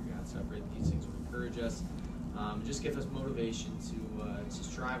Savior, God. So I pray that these things will encourage us. Just give us motivation to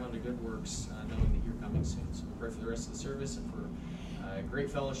strive unto good works, knowing that you're coming soon. So we pray for the rest of the service and for great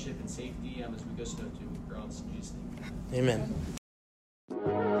fellowship and safety as we go to grow in Jesus' name. Amen.